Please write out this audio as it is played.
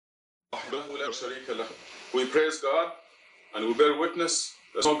We praise God and we bear witness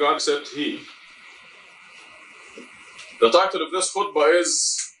there's no God except He. The title of this khutbah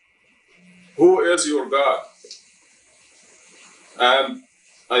is, Who is your God? And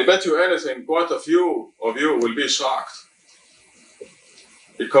I bet you anything, quite a few of you will be shocked.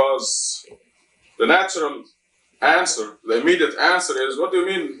 Because the natural answer, the immediate answer is, what do you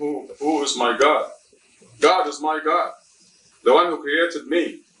mean, who is my God? God is my God, the one who created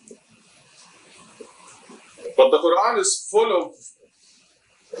me. But the Quran is full of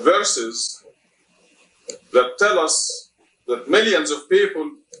verses that tell us that millions of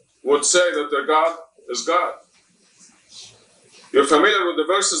people would say that their God is God. You're familiar with the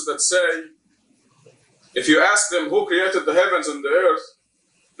verses that say, if you ask them who created the heavens and the earth,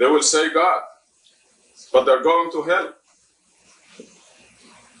 they will say God, but they're going to hell.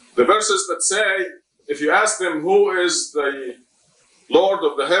 The verses that say, if you ask them who is the Lord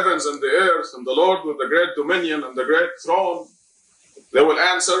of the heavens and the earth, and the Lord with the great dominion and the great throne, they will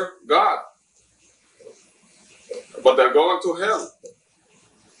answer God, but they're going to hell.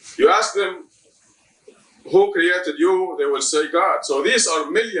 You ask them who created you, they will say God. So these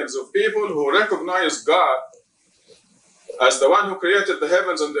are millions of people who recognize God as the one who created the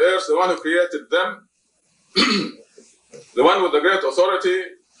heavens and the earth, the one who created them, the one with the great authority,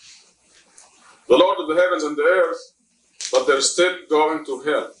 the Lord of the heavens and the earth, but they're still going to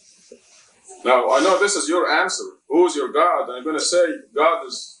hell. Now, I know this is your answer. Who is your God? And I'm going to say, God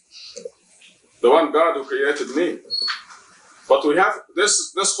is the one God who created me. But we have,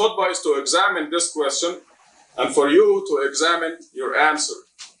 this khutbah is to examine this question and for you to examine your answer.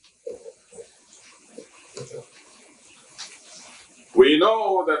 We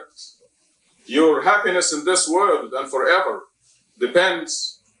know that your happiness in this world and forever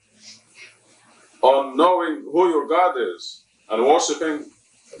depends on knowing who your God is and worshiping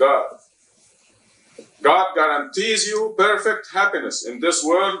God. God guarantees you perfect happiness in this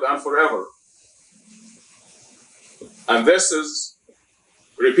world and forever. And this is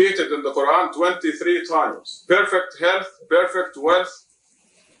repeated in the Quran 23 times. Perfect health, perfect wealth,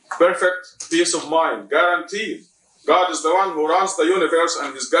 perfect peace of mind, guaranteed. God is the one who runs the universe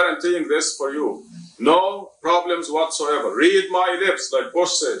and He's guaranteeing this for you. No problems whatsoever. Read my lips, like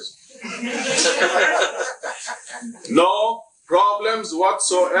Bush says. No problems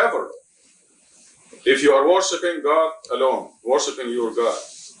whatsoever if you are worshiping God alone, worshiping your God.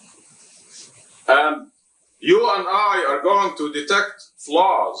 And you and I are going to detect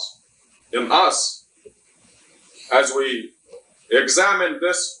flaws in us as we examine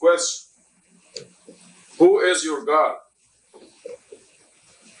this question. Who is your God?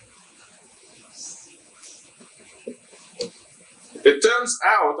 It turns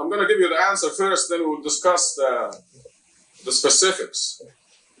out, I'm going to give you the answer first, then we'll discuss the specifics.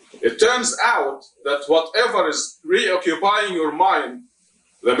 It turns out that whatever is preoccupying your mind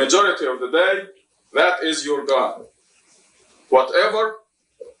the majority of the day, that is your God. Whatever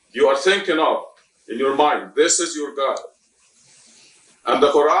you are thinking of in your mind, this is your God. And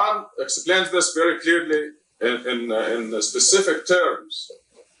the Quran explains this very clearly in specific terms.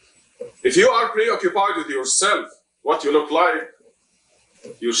 If you are preoccupied with yourself, what you look like,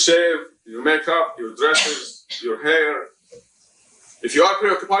 your shave, your makeup, your dresses, your hair. If you are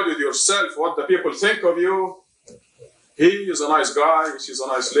preoccupied with yourself, what the people think of you, he is a nice guy, she's a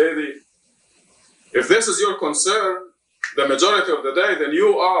nice lady. If this is your concern, the majority of the day, then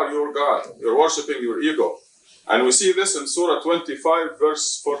you are your God. You're worshiping your ego. And we see this in Surah 25,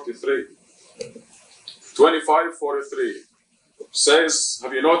 verse 43. 25:43 says,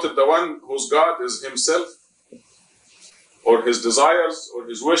 have you noted the one whose God is himself? Or his desires, or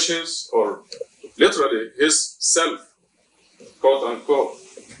his wishes, or literally his self, quote unquote.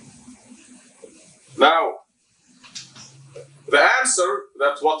 Now, the answer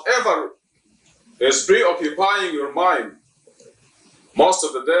that whatever is preoccupying your mind most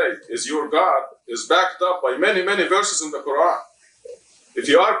of the day is your God is backed up by many, many verses in the Quran. If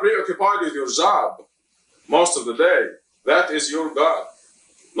you are preoccupied with your job most of the day, that is your God,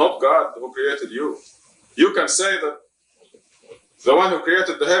 not God who created you. You can say that the one who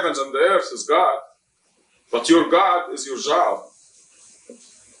created the heavens and the earth is God, but your God is your job.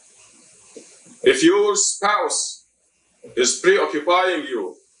 If your spouse is preoccupying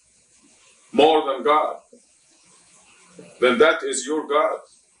you more than God, then that is your God,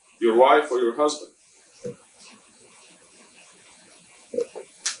 your wife or your husband.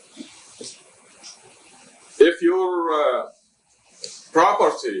 If your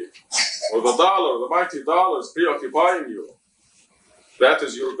property or the dollar, the mighty dollar is preoccupying you, that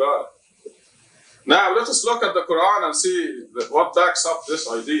is your God. Now let us look at the Quran and see what backs up this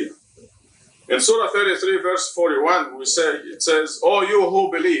idea. In Surah 33, verse 41, it says, "O you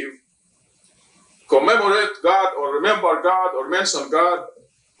who believe, commemorate God or remember God or mention God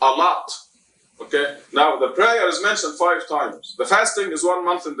a lot." Okay? Now, the prayer is mentioned 5 times. The fasting is 1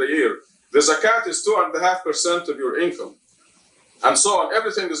 month in the year. The zakat is 2.5% of your income. And so on.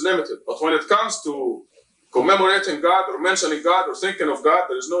 Everything is limited. But when it comes to commemorating God or mentioning God or thinking of God,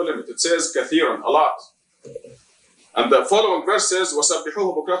 there is no limit. It says kathiran, a lot. And the following verse says, وَسَبِّحُوهُ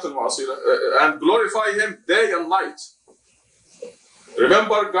بُكْرَةً وَأَصِيلًا, and glorify Him day and night.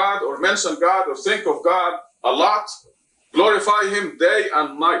 Remember God or mention God or think of God a lot. Glorify Him day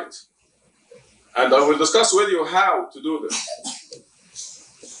and night. And I will discuss with you how to do this.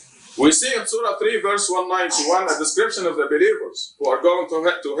 We see in Surah 3, verse 191, a description of the believers who are going to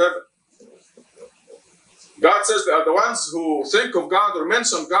heaven. God says they are the ones who think of God or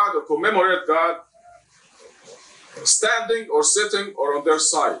mention God or commemorate God, standing or sitting or on their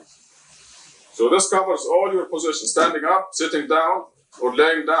side. So this covers all your positions, standing up, sitting down, or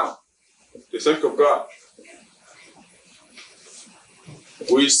laying down. You think of God.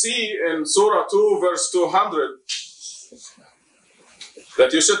 We see in Surah 2, verse 200,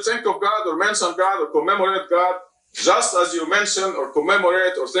 that you should think of God or mention God or commemorate God just as you mention or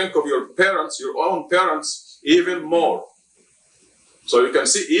commemorate or think of your parents, your own parents, even more. So you can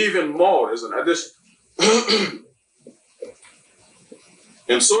see even more is an addition.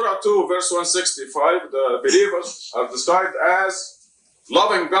 In Surah 2, verse 165, the believers are described as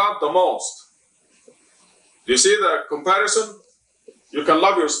loving God the most. Do you see the comparison? You can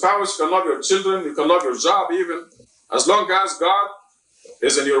love your spouse, you can love your children, you can love your job even, as long as God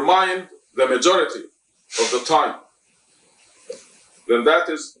is in your mind the majority of the time. Then that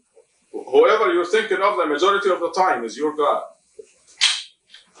is, whoever you're thinking of the majority of the time is your God.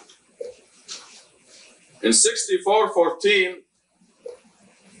 In 64:14,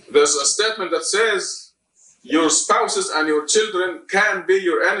 there's a statement that says, your spouses and your children can be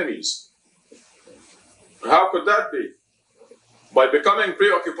your enemies. How could that be? By becoming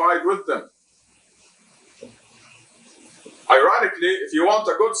preoccupied with them. Ironically, if you want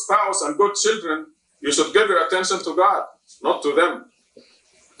a good spouse and good children, you should give your attention to God, not to them.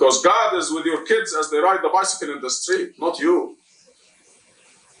 Because God is with your kids as they ride the bicycle in the street, not you.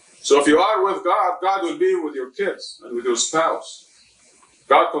 So if you are with God, God will be with your kids and with your spouse.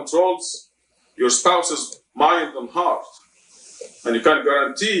 God controls your spouse's mind and heart. And you can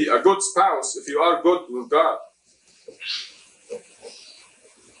guarantee a good spouse if you are good with God.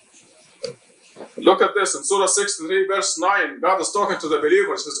 Look at this in Surah 63, verse 9. God is talking to the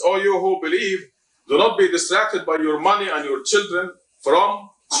believers. He says, "O you who believe, do not be distracted by your money and your children from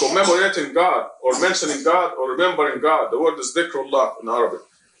commemorating God or mentioning God or remembering God." The word is dhikrullah in Arabic.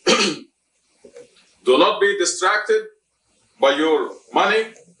 Do not be distracted by your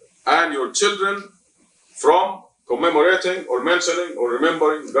money and your children from commemorating or mentioning or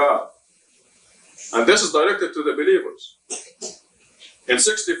remembering God. And this is directed to the believers. In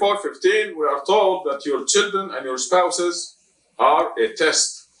 64:15, we are told that your children and your spouses are a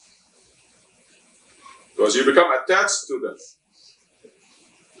test, because you become attached to them.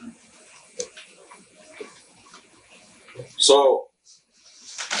 So,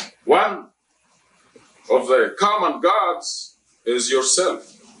 one of the common gods is yourself,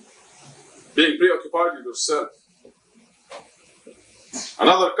 being preoccupied with yourself.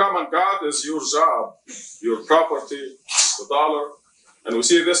 Another common god is your job, your property, the dollar. And we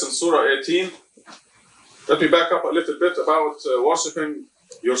see this in Surah 18. Let me back up a little bit about worshipping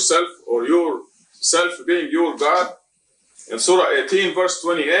yourself or yourself being your God. In Surah 18, verse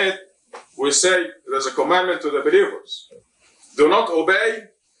 28, we say there's a commandment to the believers. Do not obey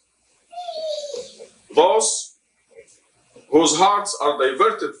those whose hearts are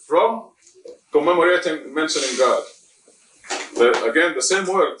diverted from commemorating, mentioning God. Again, the same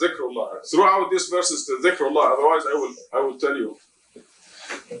word, dhikrullah. Throughout these verses, the dhikrullah. Otherwise, I will tell you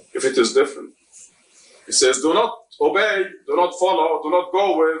if it is different. It says, do not obey, do not follow, do not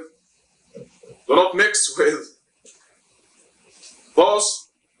go with, do not mix with those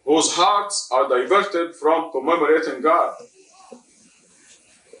whose hearts are diverted from commemorating God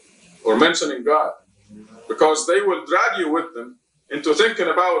or mentioning God, because they will drag you with them into thinking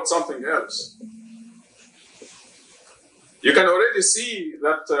about something else. You can already see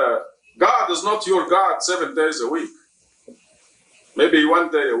that God is not your God 7 days a week. Maybe 1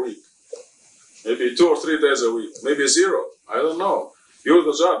 day a week. Maybe 2 or 3 days a week. Maybe 0. I don't know. You're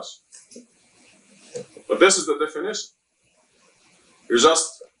the judge. But this is the definition. You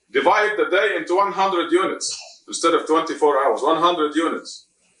just divide the day into 100 units instead of 24 hours. 100 units.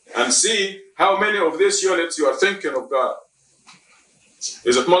 And see how many of these units you are thinking of God.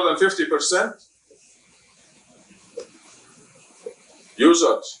 Is it more than 50%? You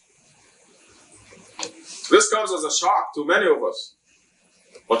judge. This comes as a shock to many of us.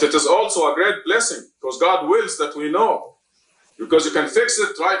 But it is also a great blessing because God wills that we know. Because you can fix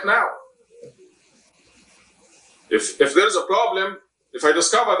it right now. If there is a problem, if I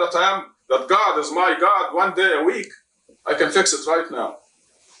discover that God is my God one day a week, I can fix it right now.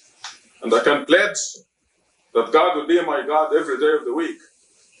 And I can pledge that God will be my God every day of the week.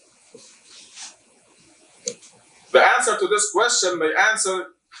 The answer to this question may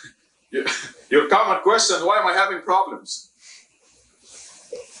answer your common question, why am I having problems?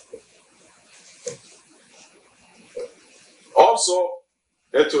 Also,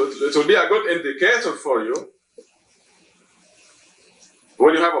 it will be a good indicator for you.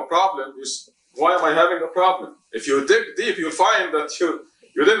 When you have a problem, why am I having a problem? If you dig deep, you'll find that you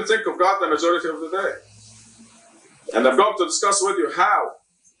didn't think of God the majority of the day. And I'm going to discuss with you how.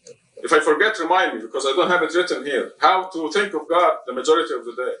 If I forget, remind me, because I don't have it written here. How to think of God the majority of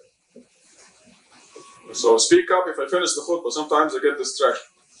the day. So speak up if I finish the khutbah. Sometimes I get distracted.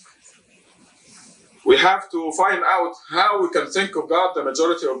 We have to find out how we can think of God the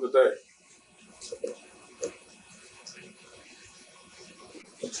majority of the day.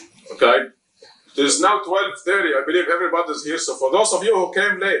 Okay, it is now 12:30. I believe everybody's here. So for those of you who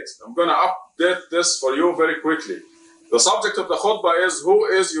came late, I'm going to update this for you very quickly. The subject of the khutbah is, who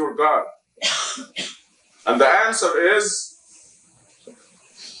is your God? And the answer is,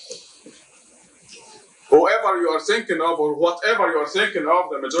 whoever you are thinking of or whatever you are thinking of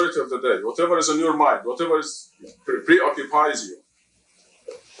the majority of the day. Whatever is in your mind, whatever preoccupies you.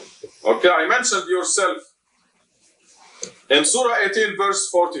 Okay, I mentioned yourself. In Surah 18 verse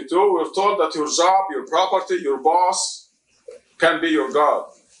 42, we're told that your job, your property, your boss can be your God.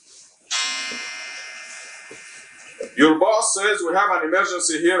 Your boss says, we have an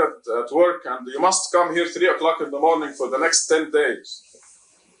emergency here at work and you must come here 3 o'clock in the morning for the next 10 days.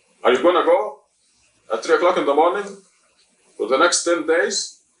 Are you going to go at 3 o'clock in the morning for the next 10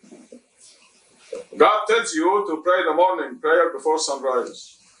 days? God tells you to pray the morning prayer before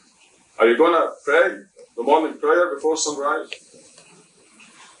sunrise. Are you going to pray the morning prayer before sunrise?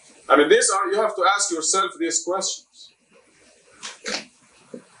 I mean, you have to ask yourself these questions.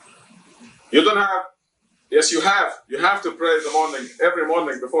 You don't have, yes, you have. You have to pray every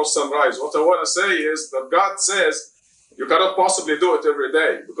morning before sunrise. What I want to say is that God says you cannot possibly do it every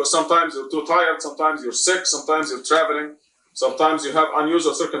day because sometimes you're too tired, sometimes you're sick, sometimes you're traveling, sometimes you have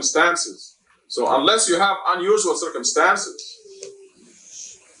unusual circumstances. So unless you have unusual circumstances,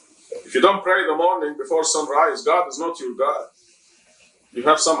 if you don't pray the morning before sunrise, God is not your God. You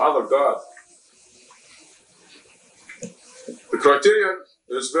have some other God. The criterion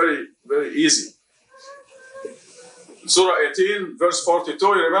is very, very easy. In Surah 18, verse 42,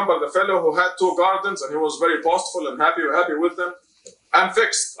 you remember the fellow who had 2 gardens and he was very boastful and happy with them? I'm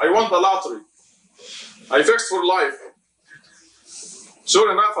fixed. I won the lottery. I fixed for life.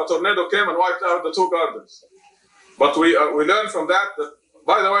 Sure enough, a tornado came and wiped out the 2 gardens. But we learn from that,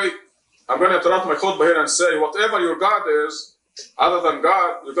 by the way, I'm going to interrupt my khutbah here and say, whatever your God is, other than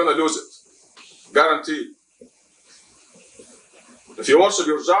God, you're going to lose it. Guaranteed. If you worship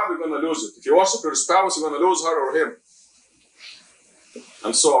your job, you're going to lose it. If you worship your spouse, you're going to lose her or him.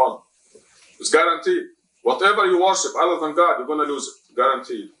 And so on. It's guaranteed. Whatever you worship other than God, you're going to lose it.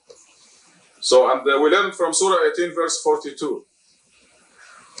 Guaranteed. So, and we learn from Surah 18, verse 42.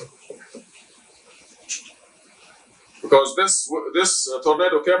 Because this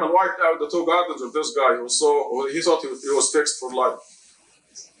tornado came and wiped out the 2 gardens of this guy he thought he was fixed for life.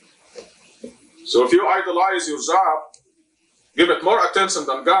 So if you idolize your job, give it more attention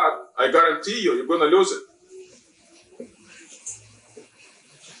than God, I guarantee you're going to lose it.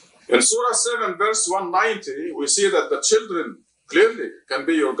 In Surah 7 verse 190, we see that the children clearly can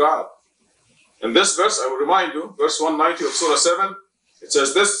be your God. In this verse, I will remind you, verse 190 of Surah 7, it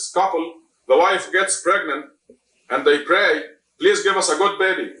says this couple, the wife gets pregnant, and they pray, please give us a good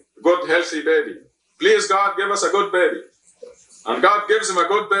baby, a good healthy baby. Please God, give us a good baby. And God gives them a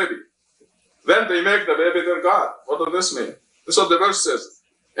good baby. Then they make the baby their God. What does this mean? This is what the verse says.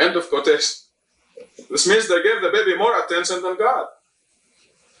 End of quotation. This means they give the baby more attention than God.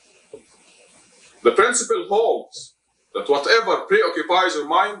 The principle holds that whatever preoccupies your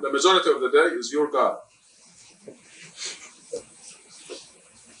mind, the majority of the day is your God.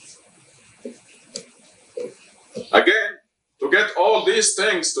 Again, to get all these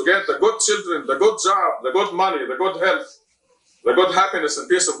things, to get the good children, the good job, the good money, the good health, the good happiness and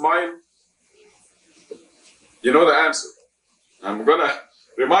peace of mind, you know the answer. I'm going to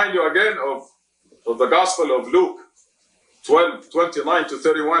remind you again of the Gospel of Luke. 12, 29 to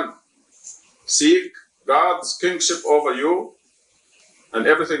 31. Seek God's kingship over you, and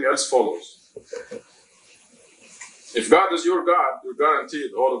everything else follows. If God is your God, you're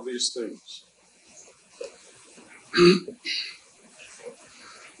guaranteed all of these things.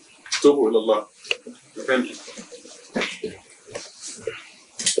 Tubu ilallah. Repent.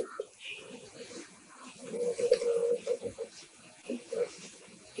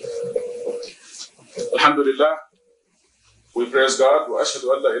 Alhamdulillah. We praise God. وَأَشْهَدُ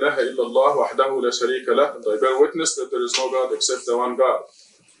أَنْ لَا إِلَهَ إِلَّا اللَّهُ وَحْدَهُ لَا شَرِيكَ لَهُ. And I bear witness that there is no God except the one God.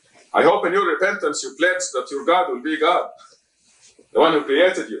 I hope in your repentance you pledge that your God will be God, the one who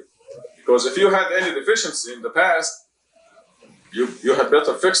created you. Because if you had any deficiency in the past, you had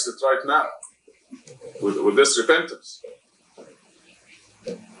better fix it right now with this repentance.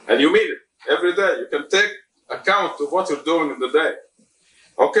 And you mean it every day. You can take account of what you're doing in the day.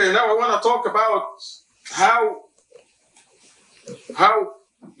 Okay, now I want to talk about how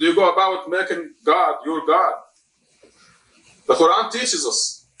do you go about making God your God? The Quran teaches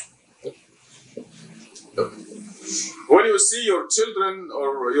us. When you see your children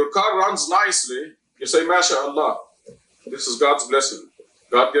or your car runs nicely, you say, MashaAllah, this is God's blessing.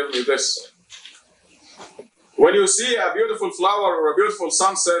 God gave me this. When you see a beautiful flower or a beautiful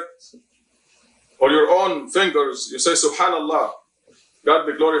sunset or your own fingers, you say, Subhanallah, God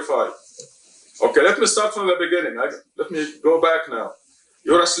be glorified. Okay, let me start from the beginning. Let me go back now.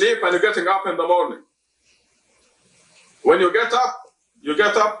 You're asleep and you're getting up in the morning. When you get up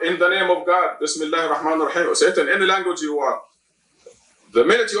in the name of God. Bismillah ar-Rahman ar-Rahim. Say it in any language you want. The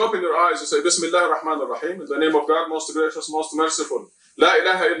minute you open your eyes, you say Bismillah ar-Rahman ar-Rahim. In the name of God, most gracious, most merciful. La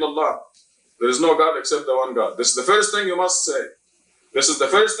ilaha illallah. There is no God except the one God. This is the first thing you must say. This is the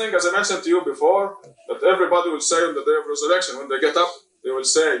first thing, as I mentioned to you before, that everybody will say on the day of resurrection. When they get up, they will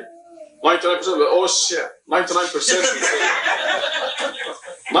say, 99%, oh shit, 99% will say that.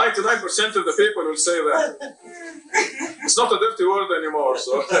 99% of the people will say that. It's not a dirty word anymore,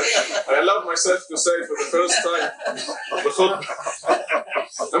 so I allowed myself to say it for the first time of the khutbah.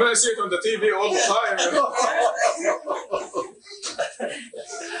 I mean, I see it on the TV all the time.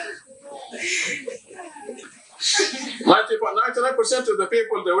 99% of the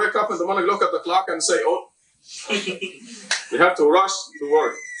people, they wake up in the morning, look at the clock and say, oh, we have to rush to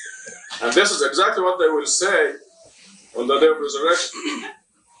work. And this is exactly what they will say on the day of resurrection.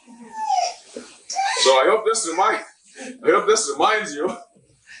 So I hope this reminds you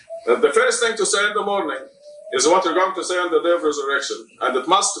that the first thing to say in the morning is what you're going to say on the day of resurrection. And it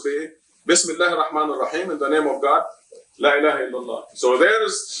must be Bismillah ar-Rahman ar-Rahim, in the name of God, La ilaha illallah. So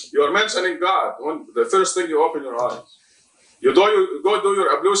you are mentioning God when the first thing you open your eyes. You go do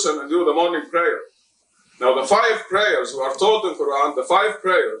your ablution and do the morning prayer. Now the 5 prayers we are told in Quran, the 5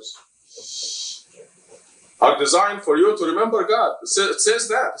 prayers are designed for you to remember God. It says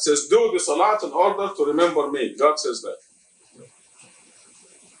that. It says, do the salat in order to remember me. God says that.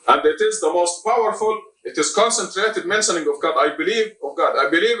 And it is the most powerful, it is concentrated mentioning of God. I believe of God. I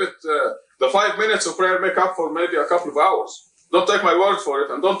believe it. The 5 minutes of prayer make up for maybe a couple of hours. Don't take my word for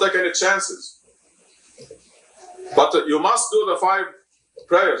it and don't take any chances. But you must do the 5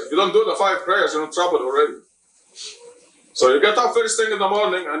 prayers. If you don't do the 5 prayers, you're in trouble already. So you get up first thing in the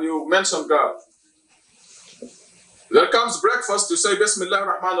morning and you mention God. There comes breakfast, you say Bismillah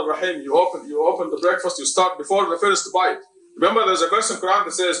ar-Rahman ar-Rahim. You open the breakfast, you start before the first bite. Remember, there's a verse in Quran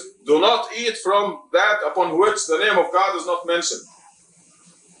that says, do not eat from that upon which the name of God is not mentioned.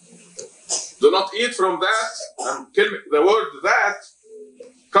 Do not eat from that, and the word that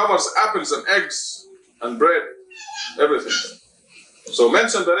covers apples and eggs and bread, everything. So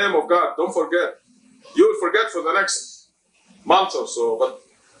mention the name of God, don't forget. You will forget for the next month or so, but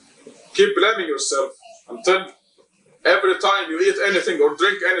keep blaming yourself until every time you eat anything or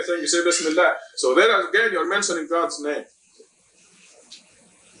drink anything, you say Bismillah. So there again, you're mentioning God's name.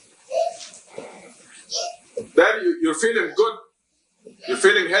 Then you're feeling good, you're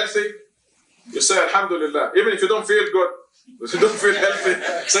feeling healthy, you say Alhamdulillah. Even if you don't feel good, if you don't feel healthy,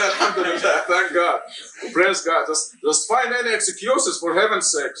 say Alhamdulillah, thank God, praise God. Just find any excuses, for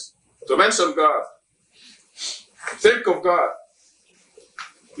heaven's sakes, to mention God. Think of God.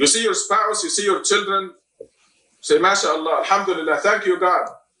 You see your spouse, you see your children, say MashaAllah, Alhamdulillah, thank you God.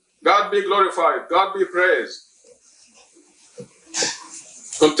 God be glorified, God be praised.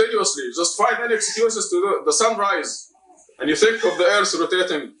 Continuously, just find any excuses to do the sunrise, and you think of the earth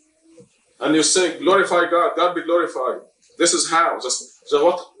rotating, and you say, glorify God, God be glorified. This is how.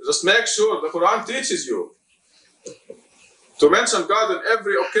 Just make sure the Quran teaches you to mention God in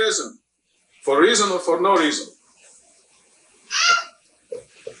every occasion, for reason or for no reason.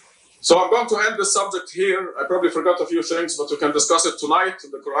 So I'm going to end this subject here. I probably forgot a few things, but we can discuss it tonight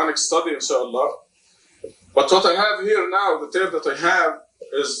in the Quranic study, inshallah. But what I have here now, the tape that I have,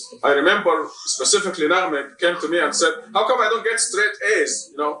 is I remember specifically Nagme came to me and said, how come I don't get straight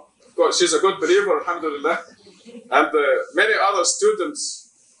A's? You know, she's a good believer, alhamdulillah. And many other students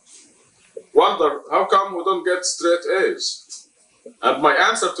wonder, how come we don't get straight A's? And my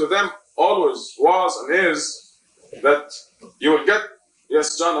answer to them always was and is that you will get,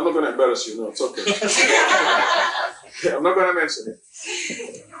 yes, John, I'm not going to embarrass you, no, it's okay. I'm not going to mention it.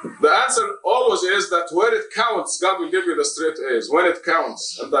 The answer always is that where it counts, God will give you the straight A's, when it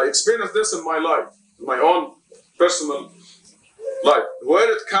counts. And I experienced this in my life, in my own personal life, where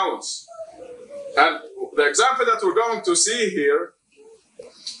it counts. And the example that we're going to see here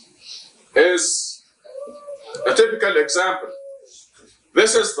is a typical example.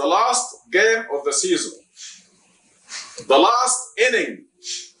 This is the last game of the season. The last inning,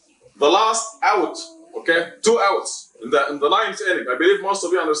 the last out, okay? 2 outs in the 9th inning. I believe most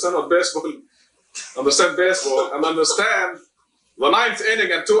of you understand baseball and understand the 9th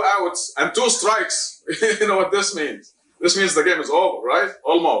inning and 2 outs and 2 strikes. You know what this means? This means the game is over, right?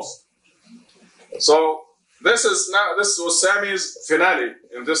 Almost. So this was Sammy's finale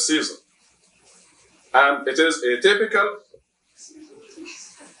in this season. And it is a typical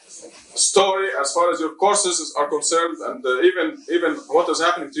story as far as your courses are concerned, and even what is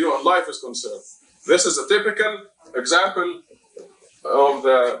happening to you in life is concerned. This is a typical example of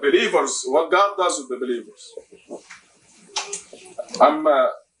the believers, what God does with the believers.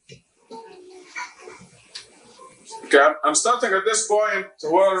 I'm starting at this point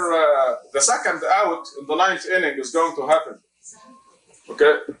where the second out in the 9th inning is going to happen.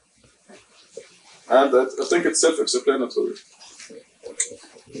 Okay? And I think it's self-explanatory.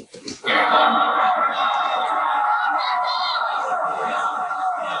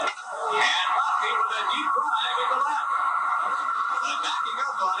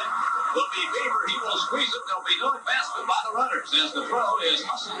 He will squeeze it. There'll be no advancement by the runners as the throw is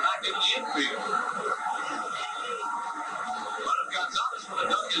hustled back into the infield. But if Gonzalez would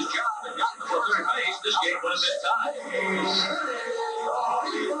have done his job and gotten to third base, this game would have been tied.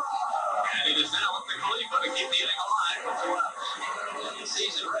 And it is now up to Khalifa to keep the inning alive with 2 outs. The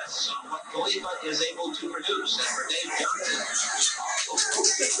season rests on what Khalifa is able to produce. And for Dave Johnson,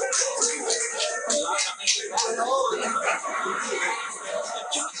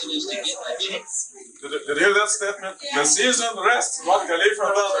 Johnson is to get that game. Did you hear that statement? The season rests what Khalifa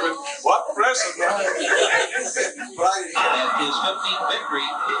does. I mean, what pressure, man. At his 15th victory,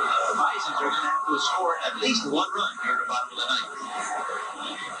 the Bisons are going to have to score at least 1 run here at the bottom of the 9th.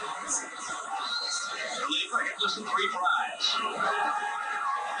 Khalifa hits us in 3 tries.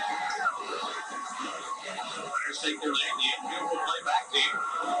 Runners take their lane. The infield will play back deep.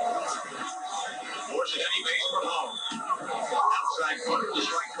 Forcing any base from home. Outside corner, the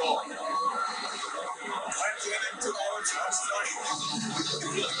strike call. 9th inning, 2 outs, 1 strike.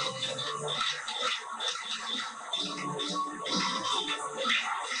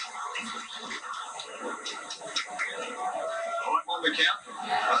 Going on the count.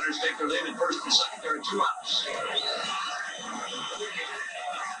 Runners take their lead at first and second. There are 2 outs.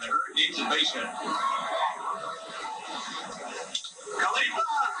 And the Herd needs a base hit. Khalifa,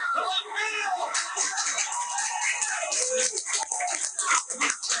 the left field.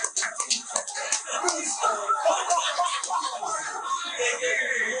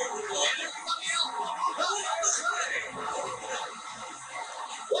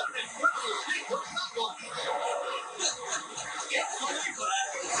 What an incredible feat for someone.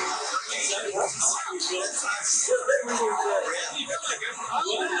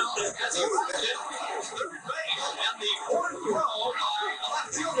 As he runs it, third base, and the 4th throw by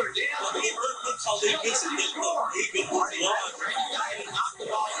left fielder Dan Beaver. He knocked the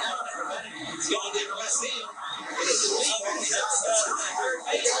ball down and prevented it. He's going to the left field. It is the lead. Third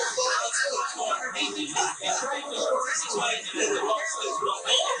base. Underneath him, he's trying to score anyway,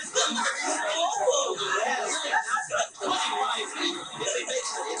 and then the ball is blown. If he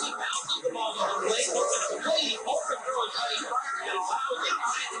makes it, if he bounces the ball on the plate, he overthrows Cutting Fire and allows him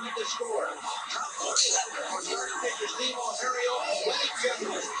to make the score. Steve Ontario, winning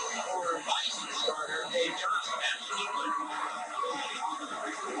champion for Bison starter Dave Johnson. Absolutely.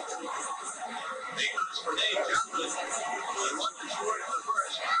 Big runs for Dave Johnson. He won the score in the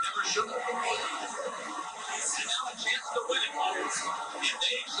first. Never should have. And now a chance to win it. And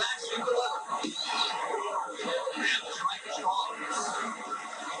Dave sacks him to 11. And the strike is gone.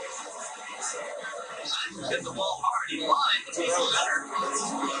 Sanchez hit the ball hard. He lined the center.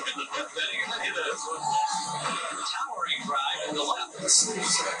 In the 5th inning, he hit a towering drive in the left,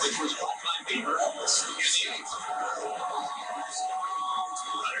 which was caught by Beaver in the 8th.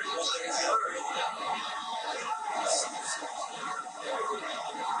 Runners will take the 3rd.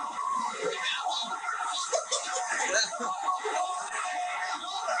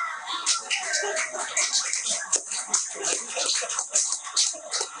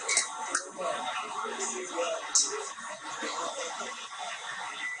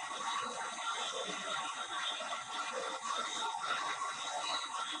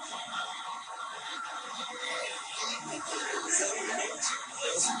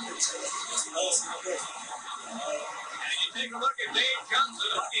 And you take a look at Dave Johnson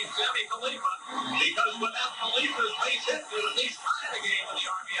hugging Sammy Khalifa, because without Khalifa's base hit to at least tie the game with the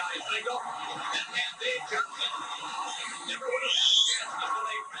RBI single, that man Dave Johnson never would have had a chance to put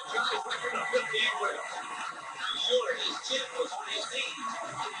a franchise record of 58 wins. I'm sure his chin was on his knees.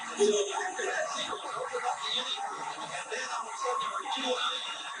 So after that single was opened up the inning, and then all of a sudden there were 2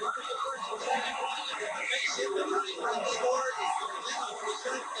 out. Runners at first and second, and the base hit, the running run scored, and then all of a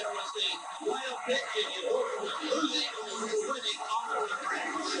sudden there was the wild pitch, and you go from losing to winning all over the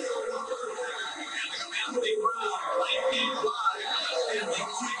ground. And the commanding crowd, 19-5, standing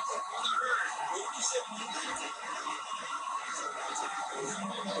 6 on the herd.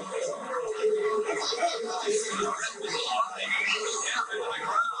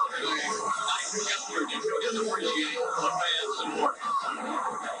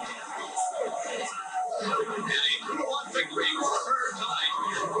 Victory for the 3rd time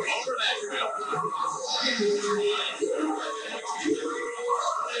over Nashville.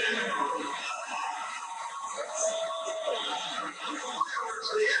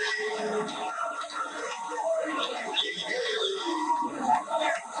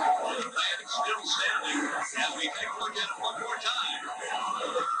 The flag still standing as we take a look at it one more time.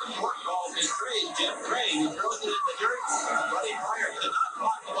 The short ball is Trey, Jim Trey, who throws it in the dirt. Buddy Pryor did not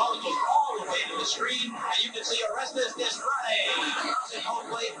block the ball, it goes all the way to the screen, and you can see Orestes Desfrade crossing home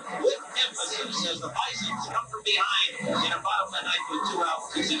plate with emphasis as the Bisons come from behind in a bottom of the ninth with 2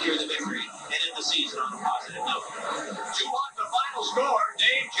 outs to secure the victory and end the season on a positive note. 2 on the final score,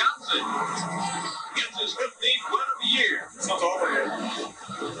 Dave Johnson gets his 15th win of the year. It's not over yet.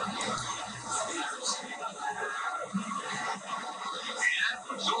 And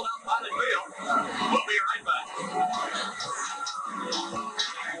from sold out Pilot Field, we'll be right back.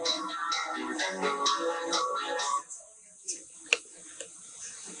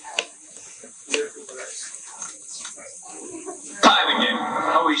 Time again.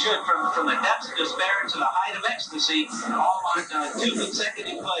 Oh, we should. From the depths of despair to the height of ecstasy, all on 2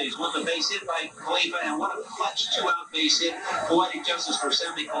 consecutive plays. One the base hit by Khalifa, and one a clutch 2-out base hit. Poetic justice for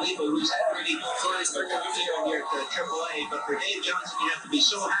Sammy Khalifa, who's had really first or tough year here at AAA. But for Dave Johnson, you have to be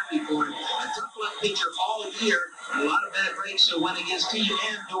so happy for him. A tough luck pitcher all year. A lot of bad breaks to win against he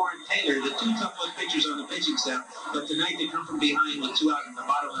and Doran Taylor, the 2 tough luck pitchers on the pitching staff. But tonight they come from behind with 2 out in the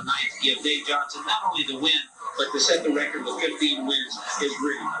bottom of the ninth to give Dave Johnson not only the win, but to set the record with 15 wins is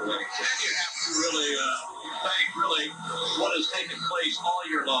really poetic. And you have to really thank what has taken place all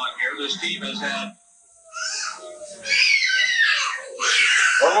year long here. This team has had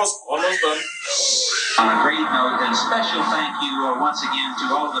Almost done. On a great note, and special thank you once again to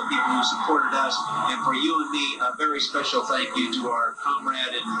all the people who supported us, and for you and me, a very special thank you to our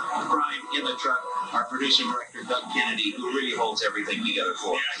comrade in crime in the truck, our producer director Doug Kennedy, who really holds everything together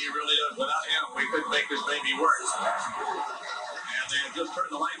for us. Yeah, he really does. Without him, we couldn't make this baby work. And they have just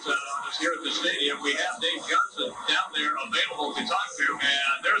turned the lights out on us here at the stadium. We have Dave Johnson down there available to talk to,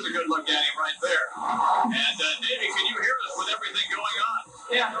 and there's a good look at him right there. And Davey, can you hear us with everything going on?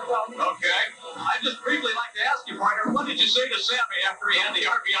 Yeah, no problem. Okay. I'd just briefly like to ask you, partner, what did you say to Sammy after he had the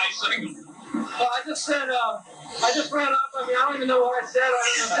RBI single? Well, I just said, I just ran up. I mean, I don't even know what I said.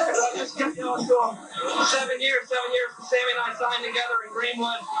 I just kept yelling to him. 7 years. Sammy and I signed together in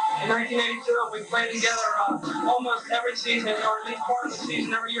Greenwood in 1982. And we played together almost every season, or at least part of the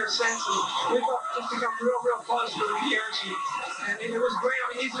season every year since. And we've just become real close for the years. And it was great.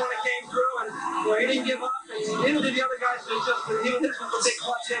 I mean, he's the one that came through, and he didn't give up. And neither did the other guys. But this was a big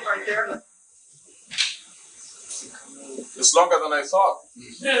clutch hit right there. It's longer than I thought.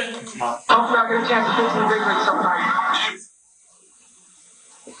 Hopefully I'll get a chance to pitch in the big league sometime.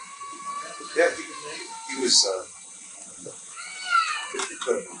 Yeah, he was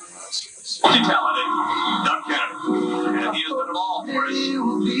Multi-talented Doug Kennedy, and he has done it all for us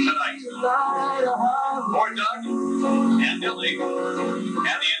tonight. For Doug and Dilly and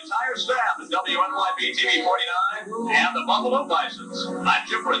the entire staff at WNYB TV 49 and the Buffalo Bisons, I'm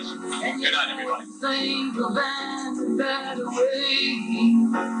Jim Prince. Good night, everybody.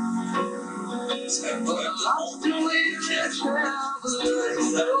 So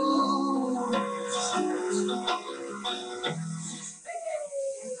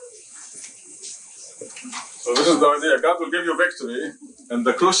this is the idea. God will give you victory in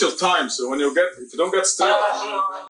the crucial times. So when you get, if you don't get strength,